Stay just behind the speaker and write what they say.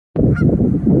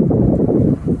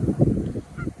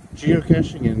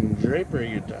Geocaching in Draper,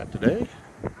 Utah today.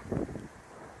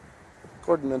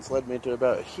 Coordinates led me to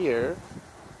about here.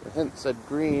 The hint said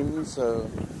green, so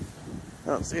I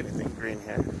don't see anything green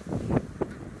here.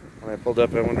 When I pulled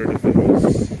up, I wondered if it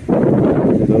was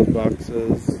those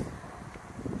boxes.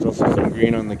 There's also some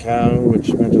green on the cow,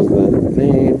 which matches the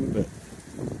name, but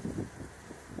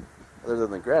other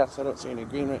than the grass, I don't see any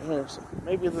green right here. So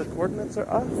maybe the coordinates are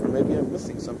off, or maybe I'm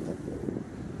missing something.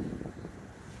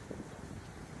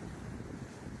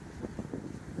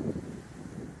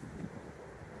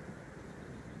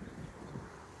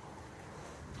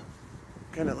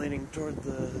 Kind of leaning toward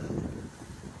the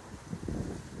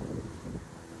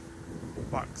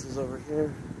boxes over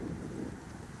here.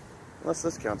 Unless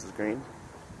this counts as green.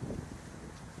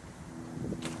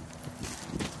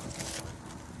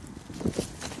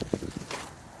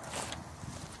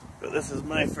 But this is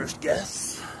my first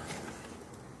guess.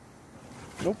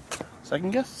 Nope.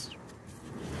 Second guess?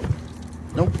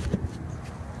 Nope.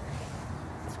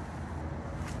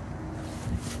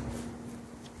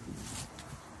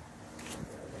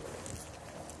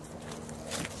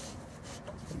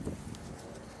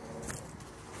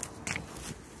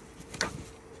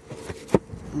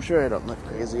 I'm sure I don't look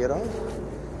crazy at all.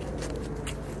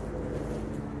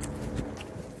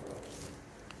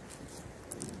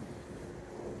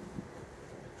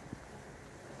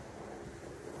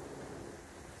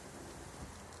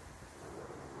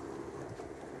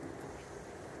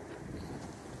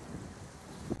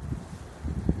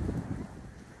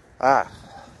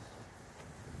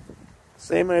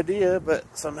 Same idea, but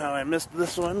somehow I missed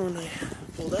this one when I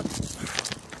pulled up.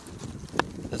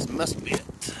 This must be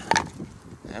it.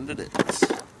 And it is.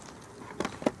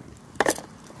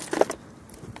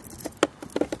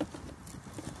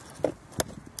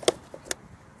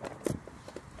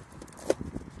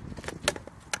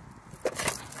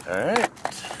 Alright,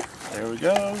 there we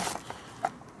go.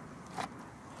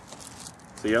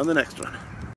 See you on the next one.